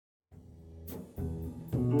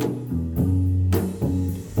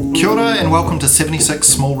Kia ora and welcome to 76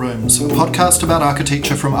 Small Rooms, a podcast about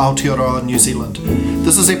architecture from Aotearoa, New Zealand.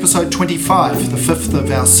 This is episode 25, the fifth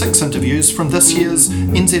of our 6 interviews from this year's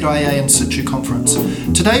NZIA In Situ conference.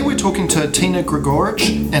 Today we're talking to Tina Gregoric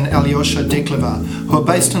and Alyosha Dekleva, who are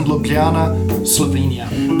based in Ljubljana, Slovenia.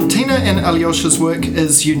 Tina and Alyosha's work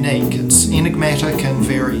is unique, it's enigmatic and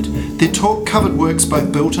varied. Their talk covered works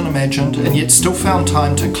both built and imagined, and yet still found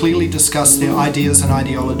time to clearly discuss their ideas and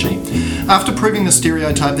ideology. After proving the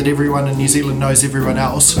stereotype that everyone in New Zealand knows everyone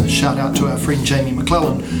else, shout out to our friend Jamie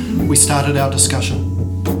McClellan, we started our discussion.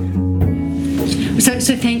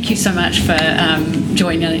 So thank you so much for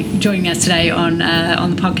joining us today on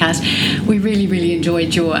the podcast. We really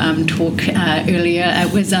enjoyed your talk earlier.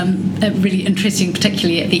 It was really interesting,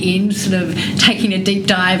 particularly at the end, sort of taking a deep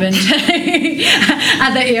dive into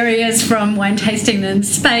other areas from wine tasting in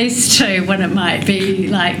space to what it might be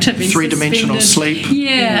like to be three-dimensional suspended. sleep.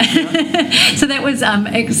 Yeah. So that was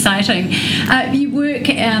exciting. You work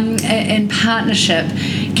in partnership.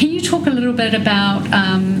 Can you talk a little bit about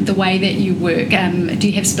the way that you work? Do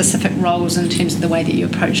you have specific roles in terms of the way that you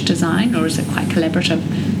approach design, or is it quite collaborative?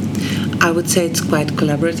 I would say it's quite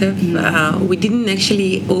collaborative. We didn't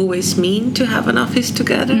actually always mean to have an office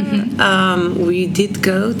together. Mm-hmm. We did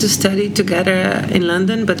go to study together in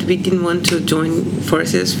London, but we didn't want to join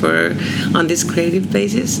forces on this creative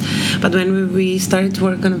basis. But when we started to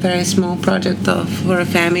work on a very small project for a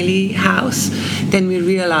family house, then we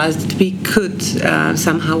realized that we could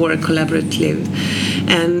somehow work collaboratively.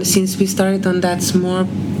 And since we started on that small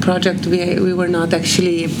project, we were not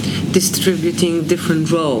actually distributing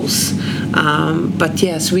different roles. But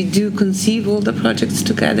yes, we do conceive all the projects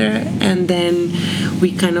together, and then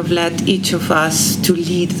we kind of let each of us to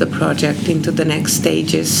lead the project into the next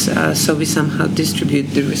stages, so we somehow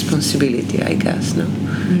distribute the responsibility, I guess. No?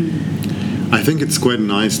 I think it's quite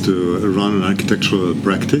nice to run an architectural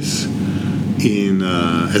practice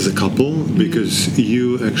as a couple, because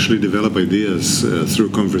you actually develop ideas through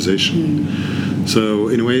conversation. So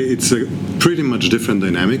in a way, it's a pretty much different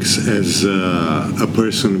dynamics as a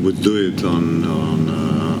person would do it on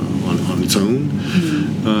its own,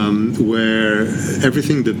 where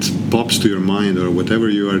everything that pops to your mind or whatever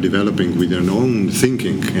you are developing with your own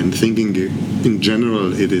thinking, and thinking in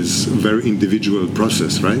general, it is a very individual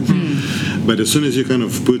process, right? But as soon as you kind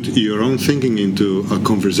of put your own thinking into a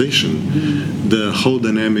conversation, the whole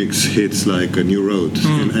dynamics hits like a new road.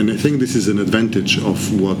 And I think this is an advantage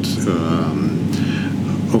of what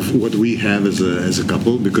we have as a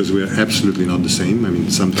couple, because we are absolutely not the same. I mean,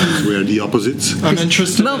 sometimes we are the opposites. I'm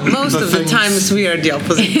interested most of the times we are the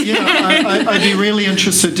opposite. I'd be really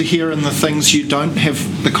interested to hear in the things you don't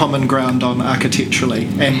have the common ground on architecturally,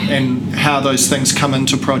 and how those things come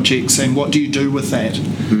into projects, and what do you do with that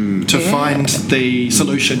to find the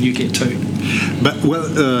solution you get to.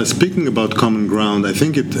 But speaking about common ground, I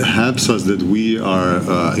think it helps us that we are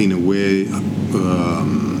in a way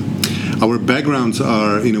our backgrounds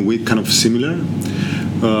are in a way kind of similar,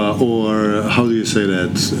 or how do you say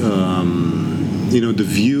that? The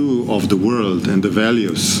view of the world and the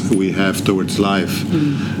values we have towards life,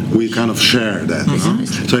 we kind of share that.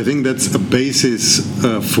 So I think that's a basis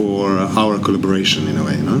for our collaboration in a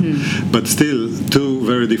way. But still, two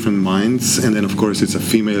very different minds, and then of course it's a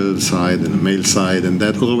female side and a male side, and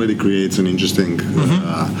that already creates an interesting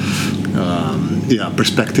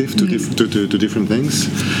perspective to different things.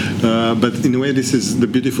 But in a way, this is the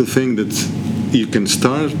beautiful thing, that you can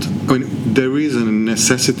start. I mean, there is a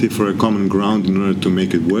necessity for a common ground in order to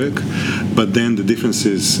make it work, but then the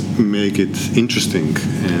differences make it interesting,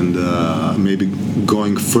 and maybe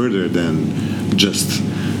going further than just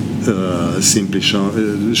simply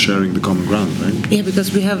sharing the common ground, right? Yeah,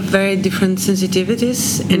 because we have very different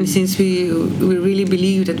sensitivities, and since we really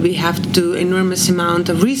believe that we have to do enormous amount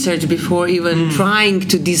of research before even trying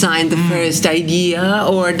to design the first idea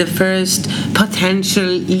or the first potential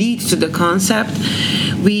lead to the concept,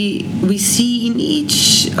 we see in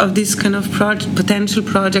each of these kind of potential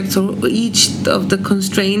projects, or each of the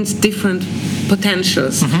constraints, different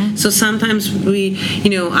potentials. So sometimes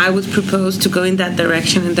I would propose to go in that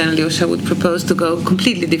direction, and then Alyosha would propose to go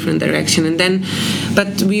completely different direction. And then,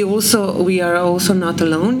 but we are also not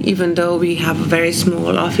alone, even though we have a very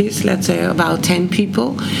small office, let's say about 10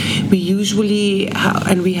 people. We usually,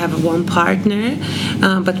 and we have one partner,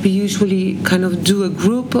 but we usually kind of do a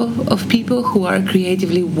group of people who are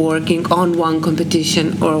creatively working on one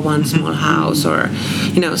competition or one small house, or,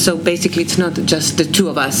 so basically it's not just the two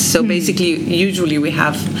of us. So basically, usually we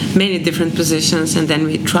have many different positions, and then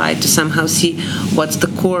we try to somehow see what's the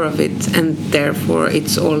core of it, and therefore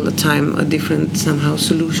it's all the time a different somehow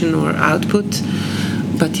solution or output.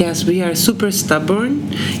 But yes, we are super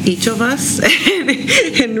stubborn, each of us,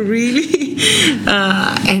 and really,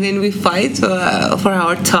 and then we fight for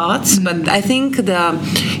our thoughts. But I think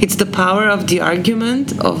it's the power of the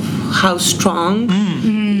argument of how strong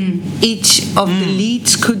each of the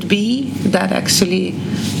leads could be that actually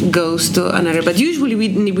goes to another. But usually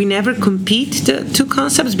we never compete the two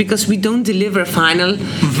concepts because we don't deliver final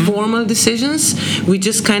formal decisions. We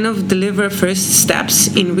just kind of deliver first steps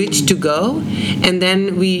in which to go, and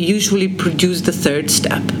then we usually produce the third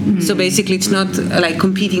step. So basically it's not like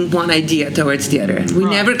competing one idea towards the other. We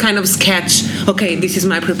never kind of sketch, okay, this is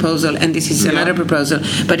my proposal and this is another proposal,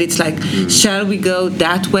 but it's like, shall we go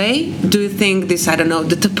that way? Do you think this, I don't know,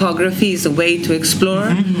 the topography is a way to explore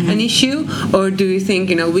an issue, or do you think,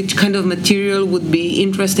 which kind of material would be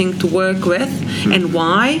interesting to work with and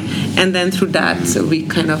why? And then through that we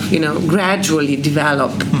kind of gradually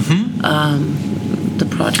develop the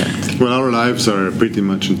project. Well, our lives are pretty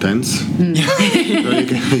much intense.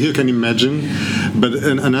 So you can imagine. But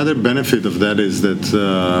another benefit of that is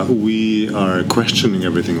that we are questioning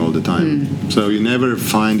everything all the time. So you never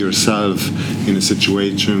find yourself in a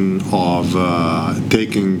situation of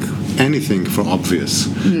taking anything for obvious.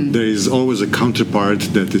 There is always a counterpart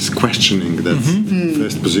that is questioning that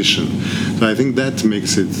first position. So I think that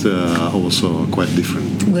makes it also quite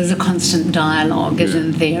different. There's a constant dialogue,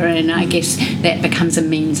 isn't there? And I guess that becomes a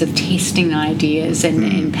means of testing ideas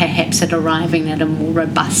and perhaps at arriving at a more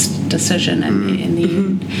robust decision in the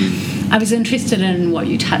end. I was interested in what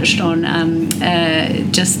you touched on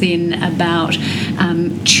just then about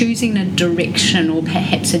choosing a direction or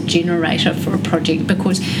perhaps a generator for a project,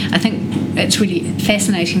 because I think it's really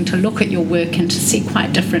fascinating to look at your work and to see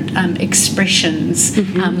quite different expressions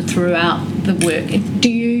throughout the work. Do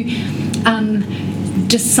you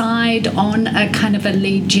decide on a kind of a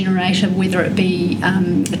lead generator, whether it be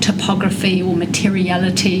topography or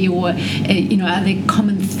materiality, or are there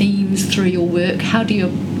common themes through your work? How do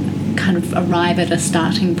you kind of arrive at a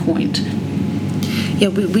starting point? Yeah,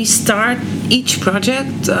 we start each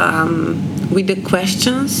project with the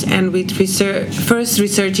questions and with first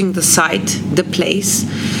researching the site, the place,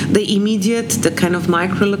 the immediate, the kind of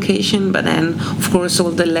micro location, but then of course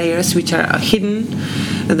all the layers which are hidden,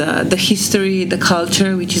 the history, the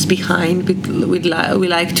culture which is behind. We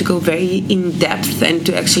like to go very in depth and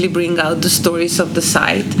to actually bring out the stories of the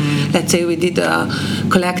site. Let's say we did a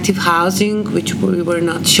collective housing which we were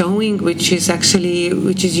not showing, which is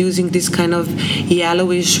using this kind of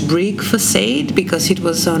yellowish brick facade because it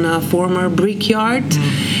was on a former brickyard.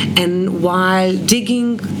 And while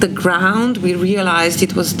digging the ground, we realized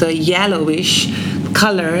it was the yellowish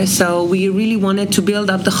color, so we really wanted to build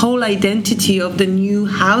up the whole identity of the new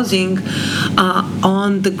housing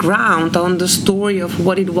on the ground, on the story of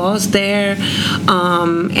what it was there,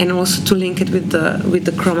 and also to link it with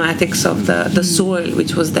the chromatics of the soil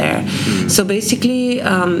which was there. So basically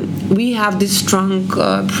we have this strong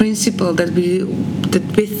principle that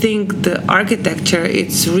we think the architecture,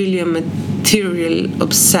 it's really a material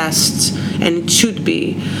obsessed, and it should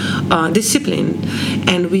be discipline.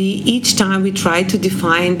 And each time we try to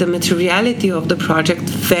define the materiality of the project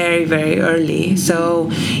very, very early.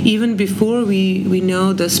 So even before we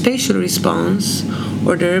know the spatial response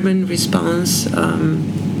or the urban response,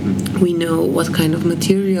 we know what kind of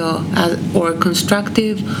material or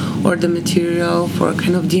constructive or the material for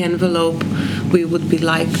kind of the envelope we would be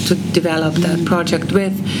like to develop that project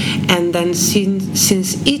with. And then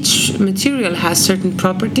since each material has certain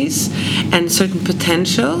properties and certain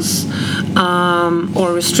potentials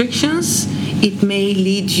or restrictions, it may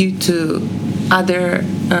lead you to other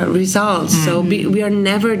results. So we are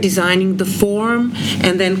never designing the form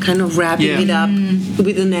and then kind of wrapping it up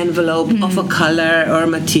with an envelope of a color or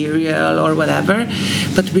material or whatever,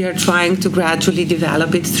 but we are trying to gradually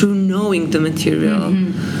develop it through knowing the material.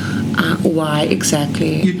 Why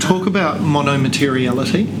exactly? You talk about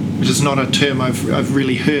monomateriality, which is not a term I've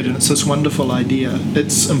really heard, and it's this wonderful idea.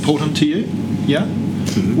 It's important to you, yeah?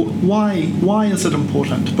 Why is it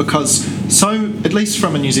important? Because at least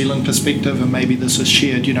from a New Zealand perspective, and maybe this is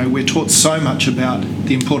shared, we're taught so much about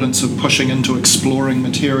the importance of pushing into exploring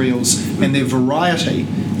materials and their variety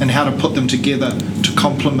and how to put them together to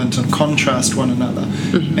complement and contrast one another.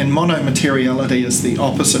 And monomateriality is the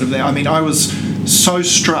opposite of that. I mean, I was so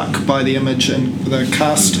struck by the image in the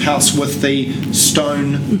cast house with the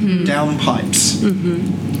stone downpipes.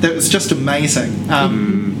 That was just amazing.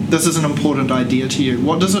 This is an important idea to you.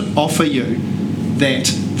 What does it offer you that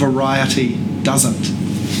variety doesn't?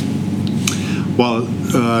 Well,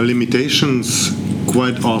 limitations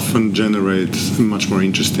quite often generate much more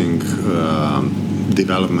interesting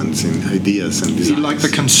developments in ideas and You designs. like the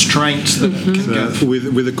constraints that it can give.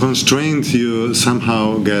 With the constraint, you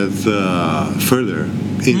somehow get further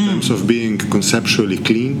in terms of being conceptually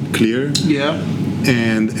clear, Yeah.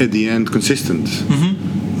 and at the end consistent,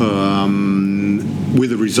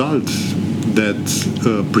 with a result that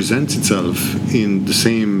presents itself in the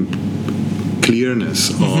same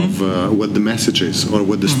clearness of what the message is, or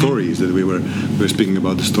what the story is. That we were speaking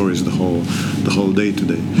about the stories the whole day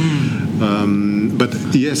today. But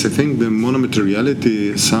yes, I think the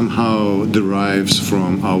monomateriality somehow derives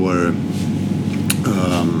from our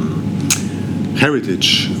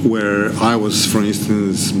heritage, where I was, for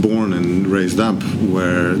instance, born and raised up,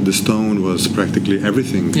 where the stone was practically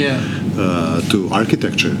everything to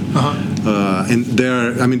architecture. And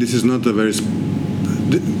there, I mean, this is not a very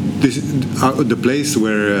the place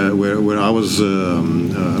where I was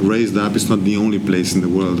raised up is not the only place in the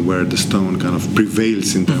world where the stone kind of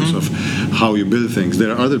prevails in terms of how you build things.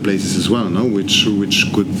 There are other places as well, no, which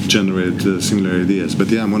could generate similar ideas. But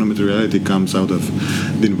yeah, monomateriality comes out of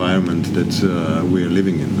the environment that we are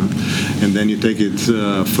living in, no? And then you take it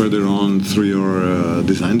further on through your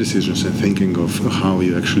design decisions and thinking of how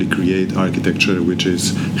you actually create architecture which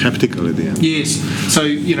is haptical at the end. Yes. So,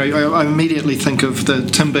 I immediately think of the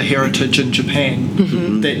timber heritage in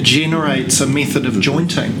Japan that generates a method of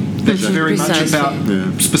jointing that's very much about,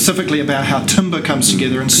 specifically about how timber comes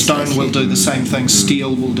together, and stone will do the same thing,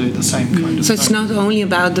 steel will do the same kind of So thing. it's not only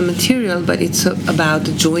about the material, but it's about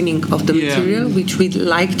the joining of the material, which we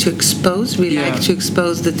like to expose. We like to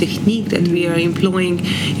expose the technique that we are employing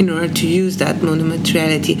in order to use that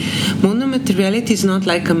monomateriality. Monomateriality is not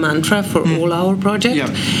like a mantra for all our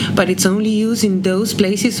projects, but it's only used in those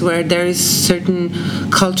places where there is certain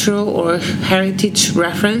cultural or heritage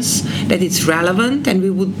reference that it's relevant, and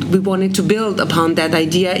we wanted to build upon that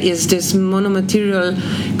idea. Is this monomaterial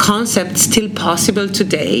concept still possible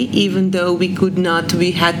today, even though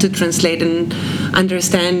we had to translate an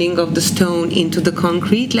understanding of the stone into the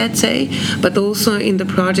concrete, let's say, but also in the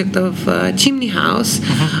project of Chimney House,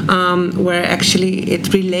 where actually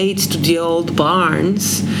it relates to the old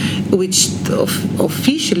barns, which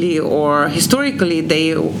officially or historically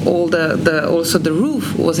also the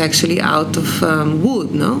roof was actually out of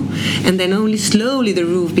wood, no? And then only slowly the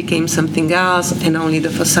roof became something else, and only the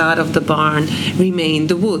facade of the barn remained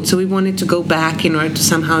the wood. So we wanted to go back in order to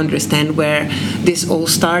somehow understand where this all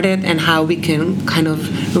started and how we can kind of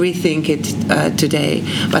rethink it today.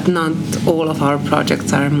 But not all of our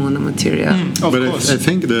projects are monomaterial. But I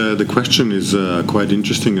think the question is quite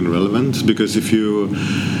interesting and relevant, because if you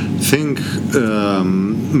think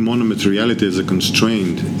monomateriality as a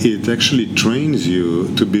constraint, it actually trains you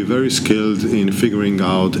to be very skilled in figuring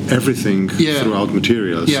out everything throughout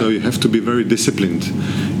materials. So you have to be very disciplined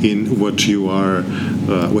in what you are,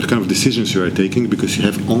 what kind of decisions you are taking, because you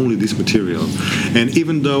have only this material. And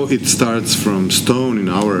even though it starts from stone in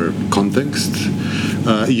our context,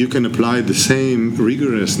 you can apply the same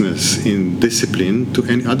rigorousness in discipline to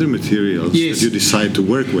any other materials that you decide to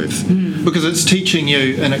work with. Because it's teaching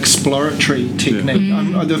you an exploratory technique.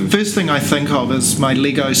 The first thing I think of is my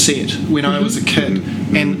Lego set when I was a kid,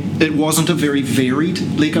 and it wasn't a very varied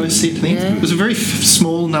Lego set then. It was a very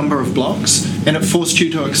small number of blocks, and it forced you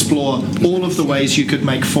to explore all of the ways you could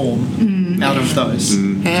make form out of those.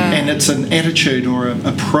 And it's an attitude or an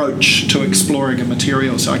approach to exploring a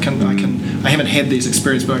material. So I haven't had these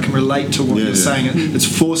experiences, but I can relate to what you're saying. It's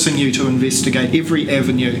forcing you to investigate every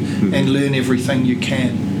avenue and learn everything you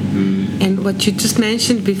can. And what you just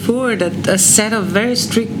mentioned before, that a set of very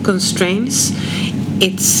strict constraints,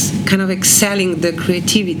 it's kind of excelling the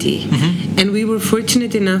creativity. And we were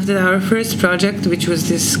fortunate enough that our first project, which was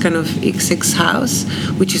this kind of XX house,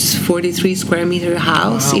 which is 43 square meter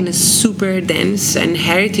house in a super dense and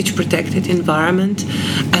heritage protected environment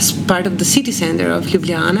as part of the city center of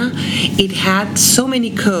Ljubljana, it had so many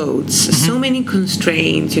codes, so many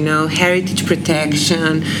constraints, heritage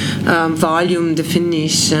protection, volume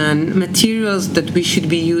definition, materials that we should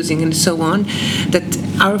be using, and so on, that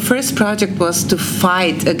our first project was to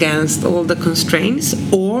fight against all the constraints,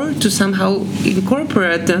 or to somehow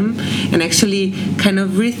incorporate them and actually kind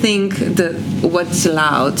of rethink what's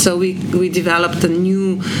allowed. So we developed a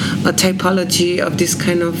new typology of this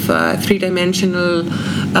kind of three-dimensional,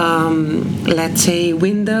 let's say,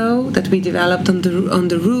 window that we developed on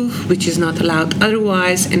the roof, which is not allowed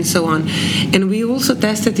otherwise, and so on. And we also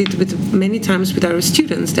tested it many times with our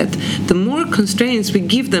students, that the more constraints we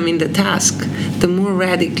give them in the task, the more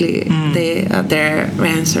radically their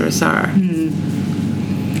answers are.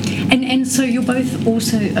 And so you're both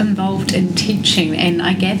also involved in teaching, and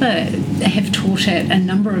I gather have taught at a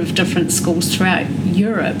number of different schools throughout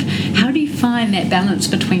Europe. How do you find that balance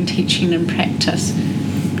between teaching and practice?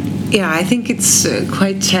 Yeah, I think it's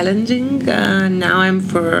quite challenging. Now I'm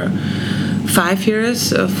for 5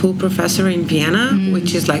 years a full professor in Vienna,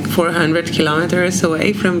 which is like 400 kilometers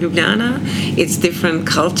away from Ljubljana. It's different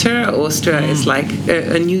culture. Austria is like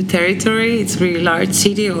a new territory. It's a really large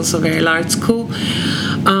city, also very large school.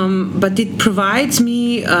 But it provides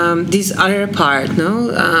me this other part,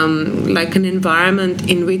 like an environment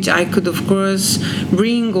in which I could, of course,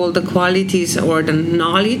 bring all the qualities or the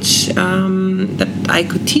knowledge that I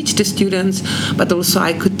could teach the students, but also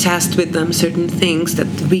I could test with them certain things that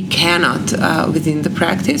we cannot within the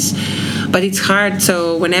practice. But it's hard,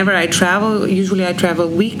 so whenever I travel, usually I travel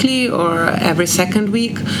weekly or every second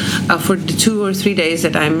week. For the 2 or 3 days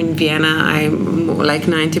that I'm in Vienna, I'm like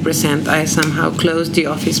 90%, I somehow close the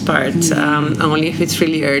office part, only if it's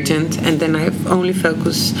really urgent, and then I only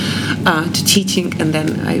focus to teaching, and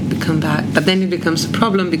then I come back. But then it becomes a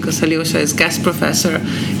problem because Alyosha is guest professor.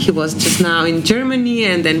 He was just now in Germany,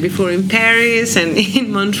 and then before in Paris and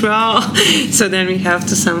in Montreal. So then we have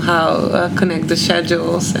to somehow connect the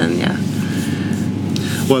schedules, and yeah.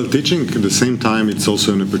 Well, teaching at the same time, it's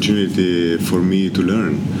also an opportunity for me to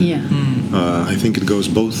learn. Yeah. I think it goes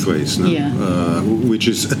both ways, no? Yeah. Which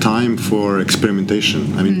is a time for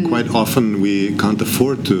experimentation. I mean, quite often we can't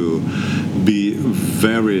afford to be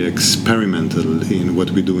very experimental in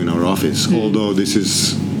what we do in our office, although this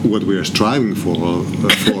is what we are striving for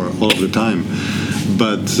all of the time.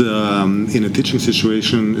 But in a teaching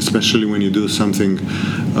situation, especially when you do something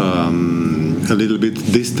a little bit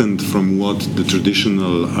distant from what the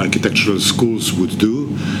traditional architectural schools would do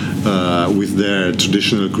with their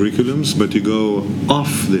traditional curriculums, but you go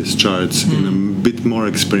off these charts in a bit more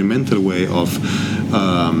experimental way of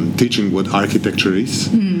teaching what architecture is,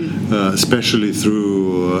 especially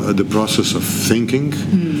through the process of thinking,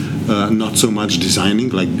 not so much designing,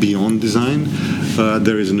 like beyond design.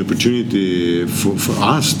 There is an opportunity for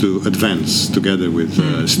us to advance together with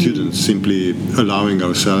students, simply allowing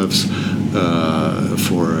ourselves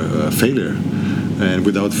for failure. And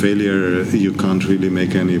without failure, you can't really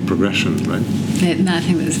make any progression, right? No, I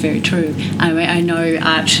think that's very true. I know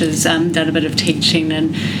Arch has done a bit of teaching,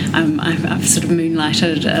 and I've sort of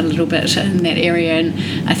moonlighted a little bit in that area.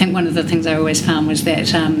 And I think one of the things I always found was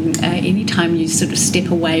that any time you sort of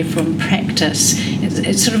step away from practice,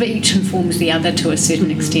 it sort of each informs the other to a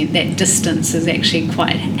certain extent. That distance is actually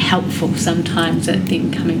quite helpful sometimes at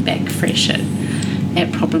then coming back fresh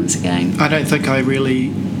at problems again. I don't think I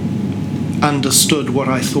really understood what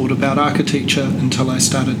I thought about architecture until I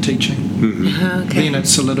started teaching. Okay. Then it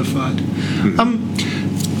solidified.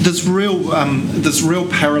 There's real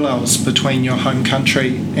parallels between your home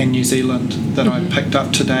country and New Zealand that I picked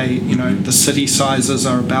up today. You know, the city sizes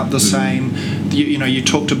are about the same. You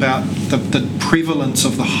talked about the prevalence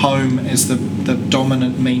of the home as the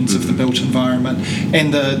dominant means of the built environment,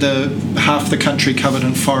 and the half the country covered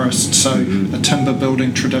in forest, so a timber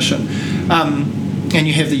building tradition. And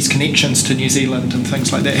you have these connections to New Zealand and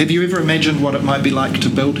things like that. Have you ever imagined what it might be like to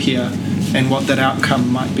build here and what that outcome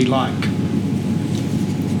might be like?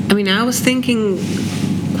 I mean, I was thinking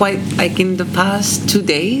quite like in the past 2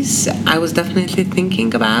 days, I was definitely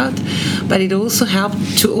thinking about, but it also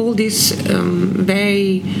helped to all these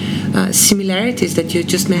very similarities that you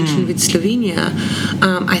just mentioned with Slovenia.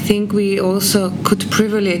 I think we also could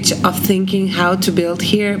privilege of thinking how to build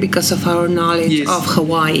here because of our knowledge of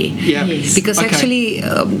Hawaii. Yeah. Yes. Because actually,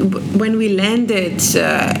 when we landed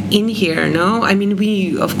in here, I mean,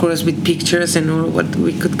 we, of course, with pictures and all what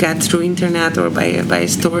we could get through internet or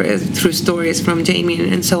through stories from Jamie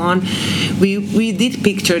and so on, we did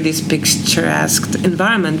picture this picturesque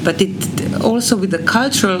environment, but it also with the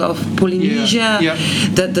culture of Polynesia,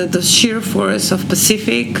 the sheer forest of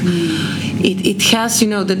Pacific. It has,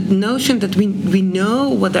 the notion that we know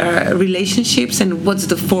what are relationships and what's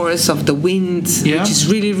the force of the wind, which is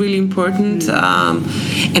really, really important.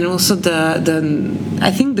 And also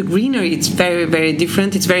I think the greenery, it's very, very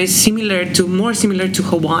different. It's very more similar to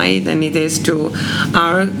Hawaii than it is to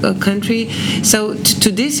our country. So to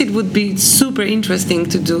this, it would be super interesting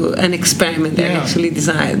to do an experiment and actually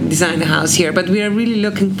design a house here. But we are really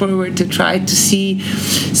looking forward to try to see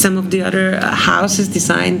some of the other houses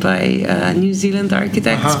designed by New Zealand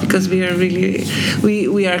architects, because we are really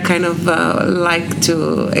we are kind of like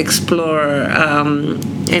to explore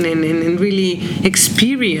and really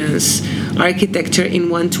experience architecture in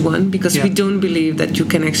one-to-one, because we don't believe that you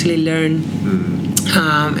can actually learn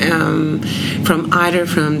from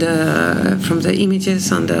the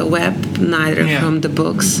images on the web, neither from the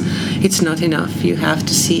books. It's not enough. You have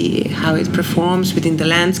to see how it performs within the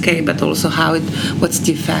landscape, but also what's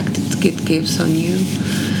the effect it gives on you.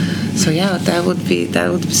 So yeah, that would be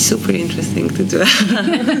super interesting to do.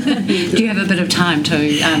 Do you have a bit of time to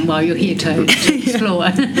while you're here to explore?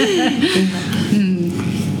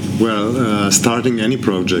 Well, starting any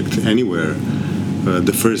project anywhere,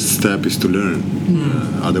 the first step is to learn.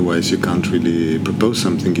 Otherwise, you can't really propose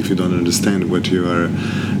something if you don't understand what you are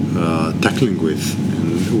tackling with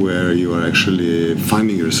and where you are actually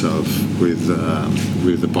finding yourself with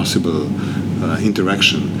the possible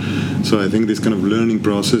interaction. So I think this kind of learning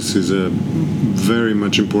process is very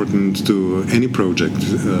much important to any project.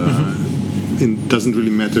 It doesn't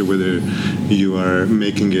really matter whether you are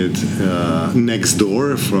making it next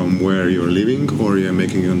door from where you're living or you're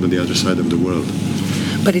making it on the other side of the world.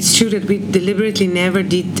 But it's true that we deliberately never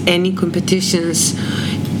did any competitions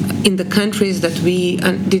in the countries that we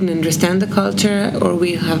didn't understand the culture or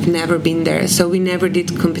we have never been there. So we never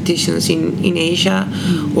did competitions in Asia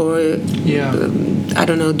or I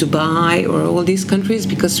don't know, Dubai or all these countries,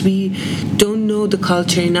 because we don't know the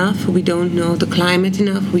culture enough, we don't know the climate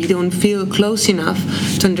enough, we don't feel close enough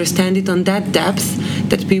to understand it on that depth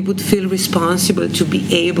that we would feel responsible to be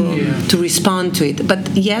able to respond to it.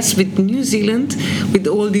 But yes, with New Zealand, with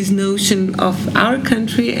all this notion of our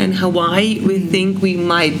country and Hawaii, we think we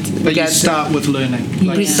might But you start with learning.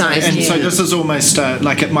 Precisely. And so this is almost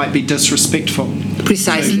like it might be disrespectful.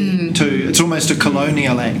 Precisely. It's almost a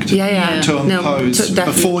colonial act to impose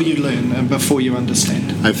before you learn and before you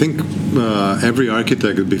understand. I think every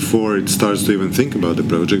architect, before it starts to even think about the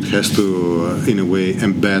project, has to, in a way,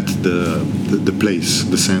 embed the place,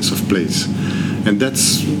 the sense of place. And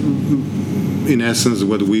that's, in essence,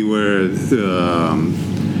 what we were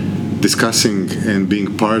discussing and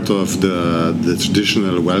being part of the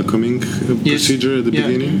traditional welcoming procedure at the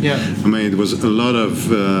beginning. I mean, it was a lot of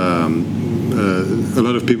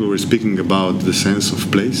people were speaking about the sense of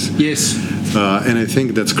place. Yes. And I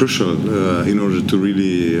think that's crucial in order to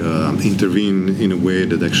really intervene in a way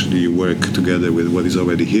that actually work together with what is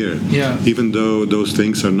already here. Yeah. Even though those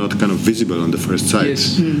things are not kind of visible on the first sight.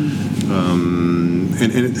 Yes.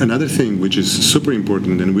 And another thing which is super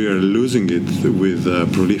important, and we are losing it with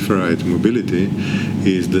proliferate mobility,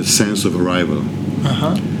 is the sense of arrival.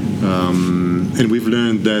 And we've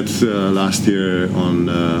learned that last year on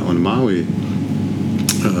Maui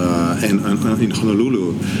and in Honolulu,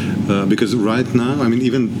 because right now, I mean,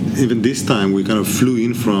 even this time, we kind of flew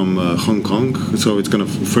in from Hong Kong, so it's kind of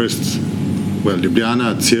first. Well,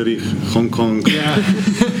 Ljubljana, Zurich, Hong Kong,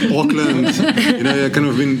 Auckland, you've kind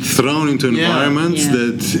of been thrown into environments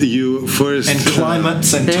that you first... And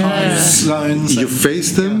climates and time zones. You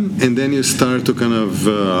face them, and then you start to kind of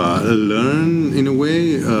learn, in a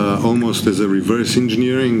way, almost as a reverse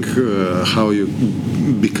engineering, how you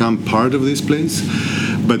become part of this place.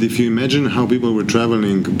 But if you imagine how people were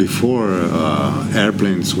traveling before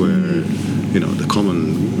airplanes were, the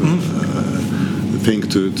common... thing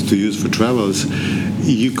to use for travels,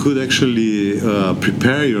 you could actually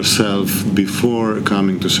prepare yourself before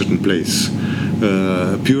coming to a certain place,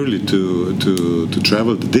 purely to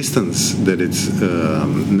travel the distance that it's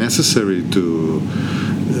necessary to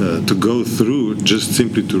go through just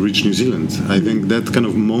simply to reach New Zealand. I think that kind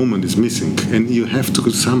of moment is missing, and you have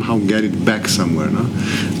to somehow get it back somewhere. No,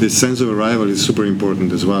 this sense of arrival is super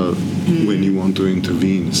important as well when you want to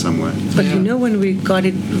intervene somewhere. But when we got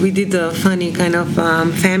it, we did a funny kind of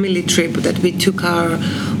family trip that we took our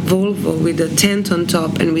Volvo with a tent on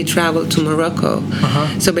top and we traveled to Morocco.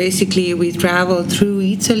 So basically we traveled through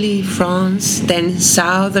Italy, France, then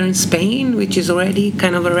southern Spain, which is already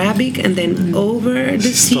kind of Arabic, and then over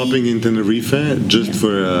the sea. Stopping in Tenerife just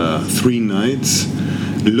for 3 nights,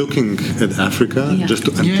 looking at Africa, just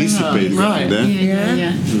to anticipate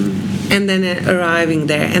there. And then arriving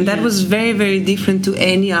there, and that was very, very different to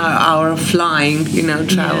any our flying,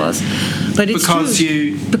 travels. But it's because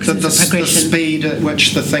true. the speed at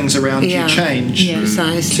which the things around you change.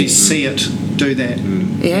 Precisely. So you see it do that.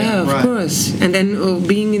 Of course. And then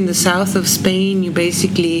being in the south of Spain, you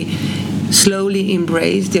basically slowly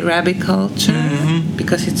embrace the Arabic culture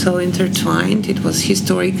because it's so intertwined. It was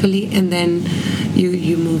historically, and then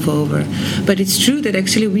you move over. But it's true that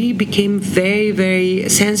actually we became very, very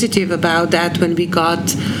sensitive about that when we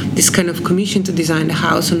got this kind of commission to design the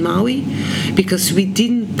house on Maui, because we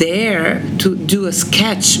didn't dare to do a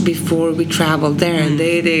sketch before we traveled there. And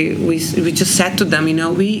we just said to them,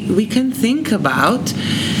 we can think about,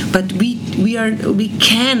 but we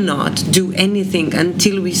cannot do anything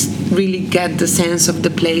until we really get the sense of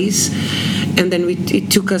the place. and then it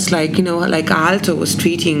took us like Aalto was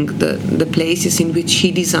treating the places in which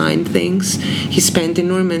he designed things. He spent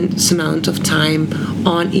enormous amount of time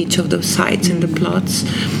on each of those sites and the plots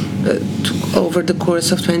over the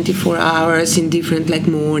course of 24 hours in different like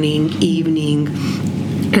morning, evening.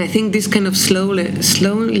 And I think this kind of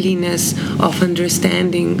slowness of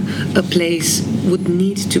understanding a place would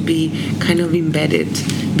need to be kind of embedded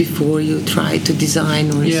before you try to design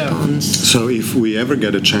or respond. So if we ever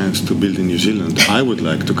get a chance to build in New Zealand, I would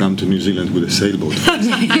like to come to New Zealand with a sailboat.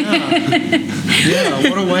 Yeah,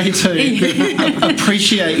 what a way to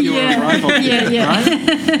appreciate your arrival. Right?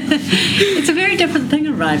 It's a very different thing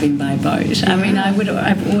arriving by boat. I mean,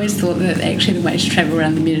 I've always thought that actually the way to travel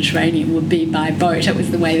around the Mediterranean would be by boat. It was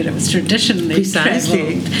the way that it was traditionally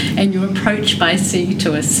travelled, and your approach by sea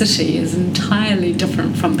to a city is entirely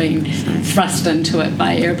different from being thrust into it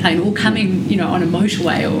by airplane or coming, on a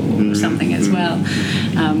motorway or something as well.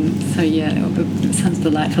 It sounds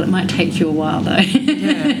delightful. It might take you a while though.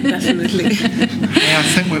 Yeah, definitely. I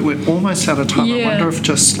think we're almost out of time. I wonder if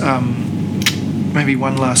just maybe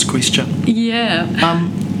one last question. Yeah.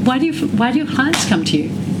 Why do your clients come to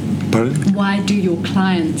you? Pardon? Why do your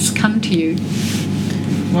clients come to you?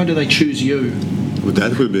 Why do they choose you? Well,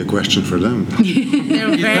 that would be a question for them.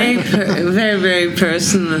 They're very, very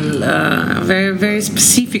personal, very, very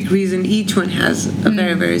specific reason. Each one has a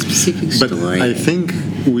very, very specific story. But I think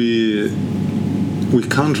we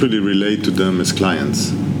can't really relate to them as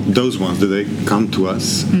clients. Those ones that they come to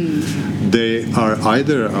us, they are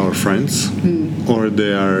either our friends or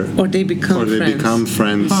they become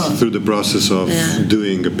friends through the process of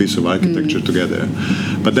doing a piece of architecture together.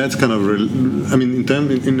 But that's kind of,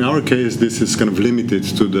 in our case, this is kind of limited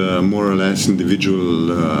to the more or less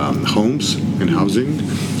individual homes and housing.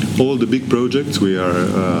 All the big projects we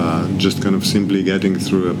are just kind of simply getting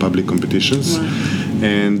through public competitions. Wow.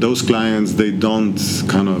 And those clients, they don't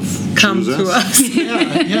kind of come choose to us.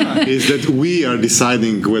 Is that we are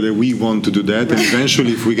deciding whether we want to do that, and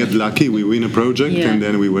eventually, if we get lucky, we win a project, and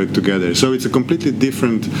then we work together. So it's a completely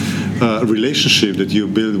different relationship that you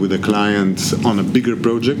build with a client on a bigger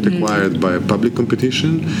project acquired by a public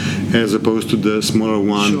competition, as opposed to the smaller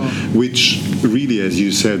one, which really, as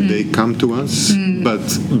you said, they come to us, but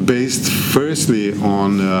based firstly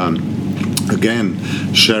on again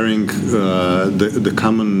sharing the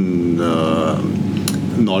common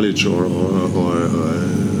knowledge or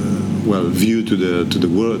view to the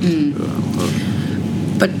world.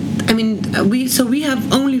 But we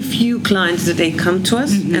have only few clients that they come to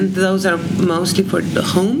us, and those are mostly for the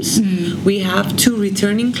homes. We have 2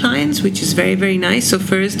 returning clients, which is very, very nice. So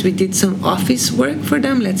first we did some office work for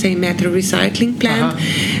them, let's say Metro Recycling Plant,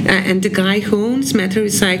 and the guy who owns Metro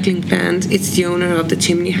Recycling Plant, it's the owner of the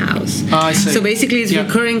Chimney House. I see. So basically it's a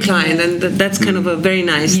recurring client, and that's kind of a very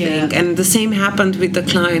nice thing. And the same happened with the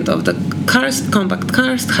client of the compact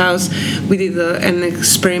karst house. We did an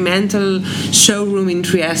experimental showroom in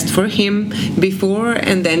Trieste for him before,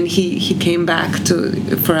 and then he came back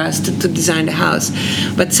for us to design the house.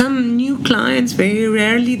 But some new clients, very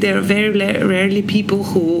rarely people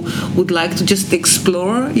who would like to just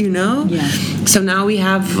explore, So now we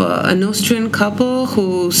have an Austrian couple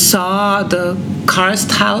who saw the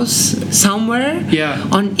karst house somewhere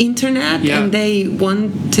on internet, and they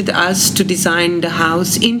wanted us to design the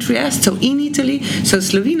house in Trieste, so in Italy. So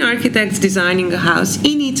Slovene architects designing a house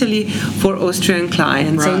in Italy for Austrian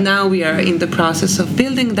clients. So now we are in the process of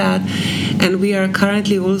building that, and we are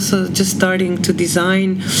currently also just starting to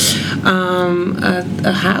design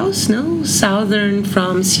a house, southern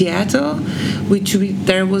from Seattle,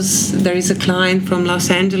 there is a client from Los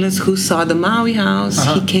Angeles who saw the Maui house.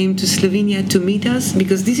 He came to Slovenia to meet us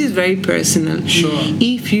because this is very personal. Sure.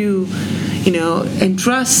 If you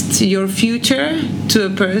entrust your future to a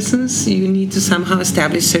person, you need to somehow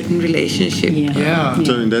establish certain relationship.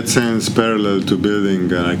 So in that sense, parallel to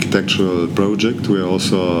building an architectural project, we're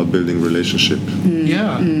also building relationship.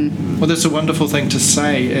 Well, that's a wonderful thing to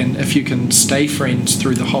say, and if you can stay friends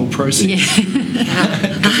through the whole process,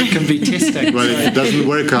 it can be testing. But if it doesn't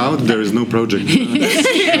work out, there is no project.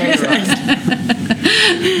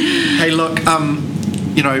 Hey, look,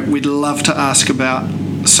 we'd love to ask about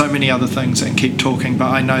so many other things and keep talking,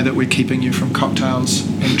 but I know that we're keeping you from cocktails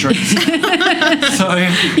and drinks.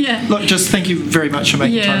 Look, just thank you very much for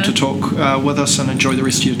making time to talk with us, and enjoy the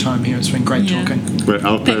rest of your time here. It's been great talking. Well,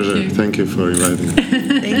 our pleasure. Thank you for inviting me.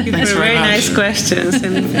 Thank you for very nice questions.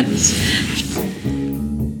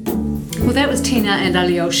 Well, that was Tina and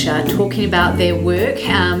Alyosha talking about their work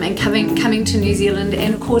and coming to New Zealand,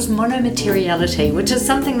 and of course monomateriality, which is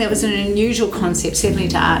something that was an unusual concept, certainly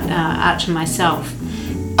to Art and myself.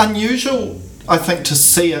 Unusual I think to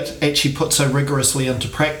see it actually put so rigorously into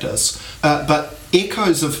practice, but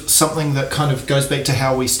echoes of something that kind of goes back to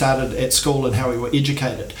how we started at school and how we were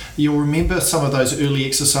educated. You'll remember some of those early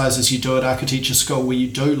exercises you do at architecture school where you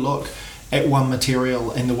do look at one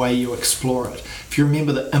material and the way you explore it. If you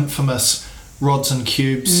remember the infamous rods and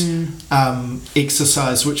cubes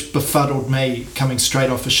exercise, which befuddled me coming straight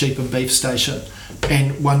off a sheep and beef station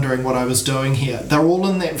and wondering what I was doing here. They're all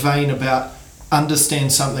in that vein about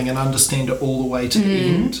understand something and understand it all the way to the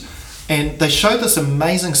end. And they show this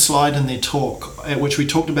amazing slide in their talk, which we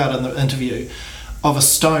talked about in the interview, of a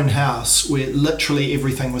stone house where literally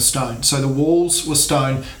everything was stone. So the walls were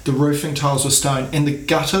stone, the roofing tiles were stone, and the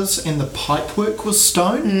gutters and the pipework was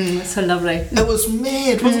stone. That's so lovely. It was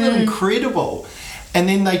mad, wasn't it incredible? And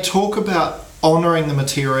then they talk about honouring the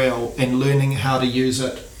material and learning how to use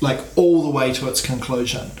it, like all the way to its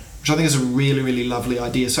conclusion, which I think is a really, really lovely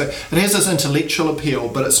idea. So it has this intellectual appeal,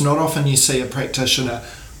 but it's not often you see a practitioner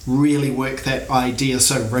really work that idea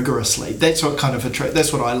so rigorously. That's what kind of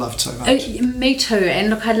that's what I loved so much. Me too. And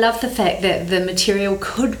look, I love the fact that the material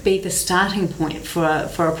could be the starting point for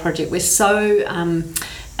a project. We're so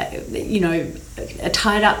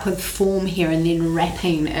tied up with form here and then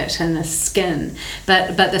wrapping it in a skin,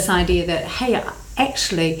 but this idea that, hey,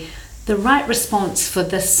 actually the right response for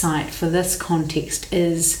this site, for this context,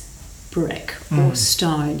 is brick or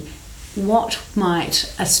stone. What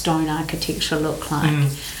might a stone architecture look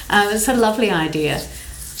like? It's a lovely idea.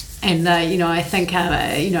 And, I think,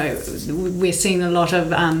 we're seeing a lot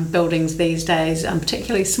of buildings these days,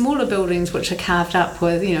 particularly smaller buildings, which are carved up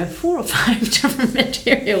with, 4 or 5 different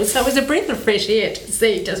materials. So it was a breath of fresh air to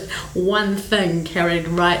see just one thing carried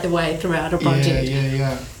right the way throughout a project.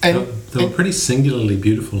 Yeah. And they were pretty singularly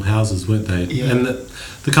beautiful houses, weren't they? Yeah. And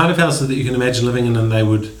the kind of houses that you can imagine living in, and they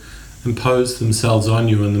would impose themselves on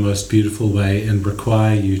you in the most beautiful way and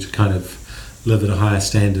require you to kind of live at a higher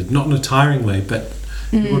standard. Not in a tiring way, but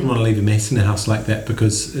you wouldn't want to leave a mess in a house like that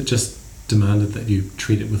because it just demanded that you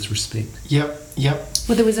treat it with respect. Yep.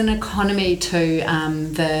 Well, there was an economy to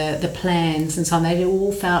the plans and so on. They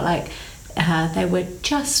all felt like they were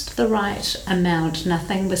just the right amount.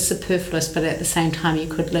 Nothing was superfluous, but at the same time you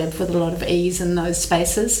could live with a lot of ease in those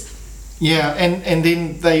spaces. Yeah, and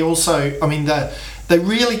then they also, they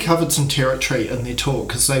really covered some territory in their talk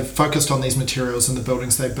because they focused on these materials and the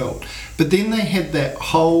buildings they built. But then they had that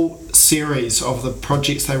whole series of the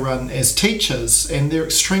projects they run as teachers, and they're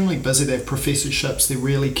extremely busy. They have professorships, they're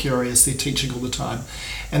really curious, they're teaching all the time.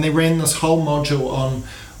 And they ran this whole module on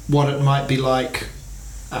what it might be like,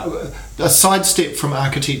 a sidestep from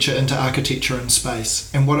architecture into architecture in space,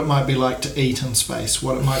 and what it might be like to eat in space,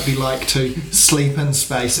 what it might be like to sleep in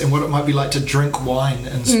space, and what it might be like to drink wine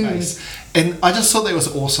in space. And I just thought that was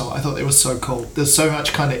awesome. I thought that was so cool. There's so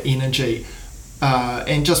much kind of energy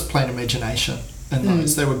and just plain imagination in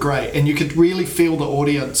those. They were great, and you could really feel the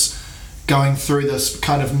audience going through this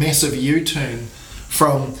kind of massive U-turn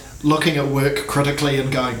from looking at work critically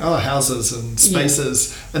and going, oh, houses and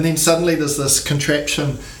spaces, and then suddenly there's this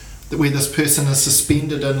contraption where this person is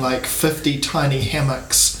suspended in like 50 tiny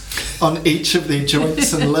hammocks on each of their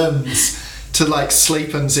joints and limbs to like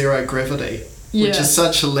sleep in zero gravity, which is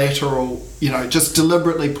such a lateral, just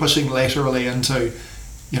deliberately pushing laterally into,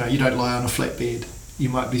 you don't lie on a flat bed, you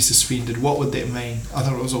might be suspended. What would that mean? I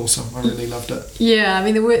thought it was awesome. I really loved it. Yeah,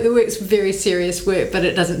 the work's very serious work, but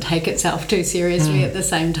it doesn't take itself too seriously at the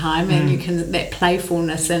same time, and that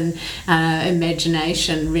playfulness and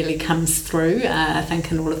imagination really comes through, I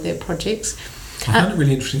think, in all of their projects. I found it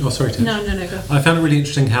really interesting. Oh, sorry, Tash. No, go. I found it really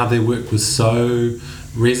interesting how their work was so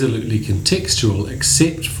resolutely contextual,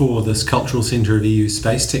 except for this cultural centre of EU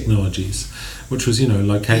space technologies, which was,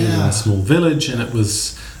 located in a small village, and it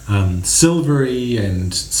was silvery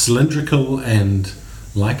and cylindrical and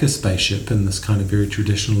like a spaceship in this kind of very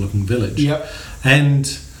traditional looking village. Yep.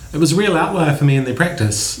 And it was a real outlier for me in their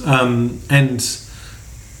practice, and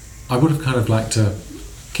I would have kind of liked to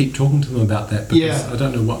keep talking to them about that, because I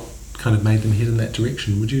don't know what kind of made them head in that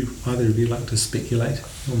direction. Would you, either of you, like to speculate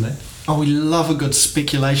on that? Oh, we love a good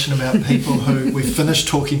speculation about people who we've finished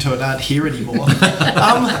talking to and aren't here anymore.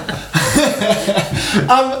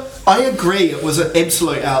 I agree, it was an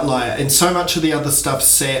absolute outlier, and so much of the other stuff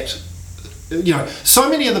sat, so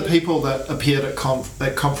many of the people that appeared at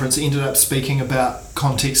conference ended up speaking about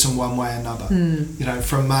context in one way or another.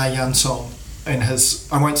 From Ma Yansong and his,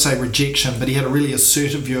 I won't say rejection, but he had a really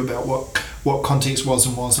assertive view about what context was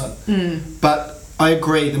and wasn't. But I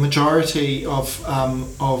agree, the majority of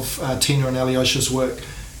Tina and Alyosha's work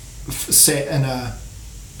sat in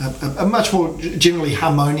a much more generally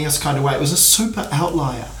harmonious kind of way. It was a super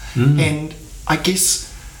outlier. And I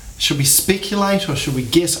guess should we speculate or should we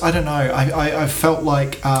guess? I don't know. I felt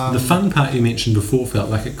like the fun part you mentioned before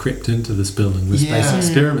felt like it crept into this building. The space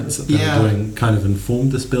experiments that they were doing kind of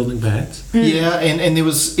informed this building, perhaps. Yeah, and there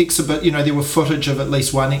was there were footage of at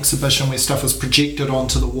least one exhibition where stuff was projected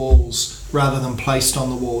onto the walls rather than placed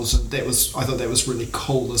on the walls, and I thought that was really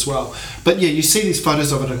cool as well. But yeah, you see these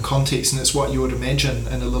photos of it in context, and it's what you would imagine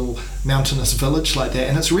in a little mountainous village like that.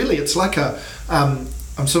 And it's like a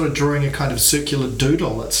I'm sort of drawing a kind of circular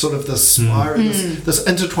doodle. It's sort of this spiral, this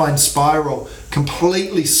intertwined spiral,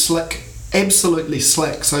 completely slick, absolutely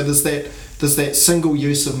slick. So there's that single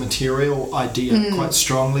use of material idea quite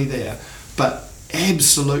strongly there, but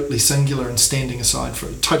absolutely singular and standing aside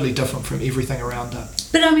for totally different from everything around it.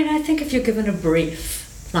 But I mean, I think if you're given a brief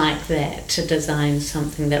like that to design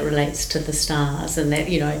something that relates to the stars, and that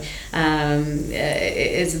I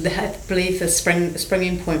believe the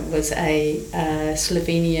springing point was a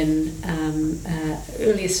Slovenian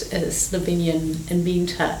earliest Slovenian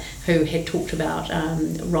inventor who had talked about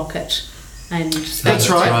rocket and space. That's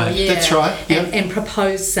right. Yeah, that's right. Yeah. And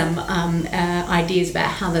proposed some ideas about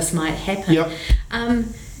how this might happen. Yep.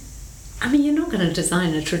 I mean, you're not going to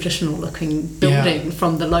design a traditional-looking building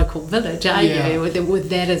from the local village, are you, with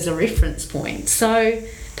that as a reference point? So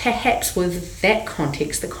perhaps with that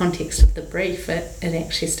context, the context of the brief, it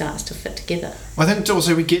actually starts to fit together. I think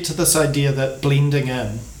also we get to this idea that blending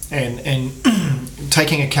in and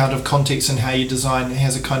taking account of context and how you design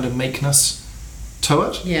has a kind of meekness to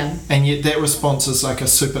it. Yeah. And yet that response is like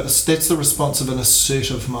that's the response of an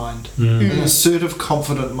assertive mind, an assertive,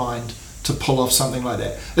 confident mind, to pull off something like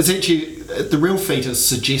that. It's actually, the real feat is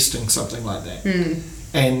suggesting something like that,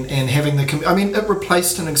 and having it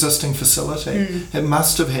replaced an existing facility. It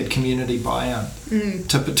must have had community buy-in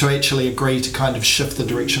to actually agree to kind of shift the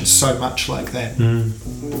direction so much like that.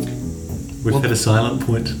 We've hit a silent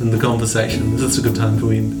point in the conversation. This is a good time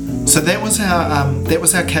to end. So that was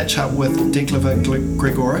our catch up with Dekleva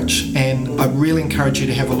Gregoric, and I really encourage you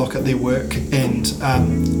to have a look at their work and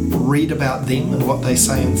read about them and what they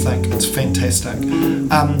say and think. It's fantastic.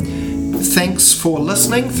 Thanks for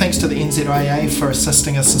listening. Thanks to the NZIA for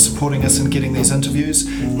assisting us and supporting us in getting these interviews.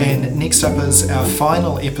 And next up is our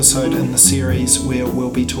final episode in the series, where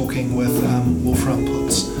we'll be talking with Wolfram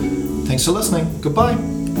Putz. Thanks for listening. Goodbye.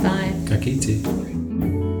 Bye. Ka kite.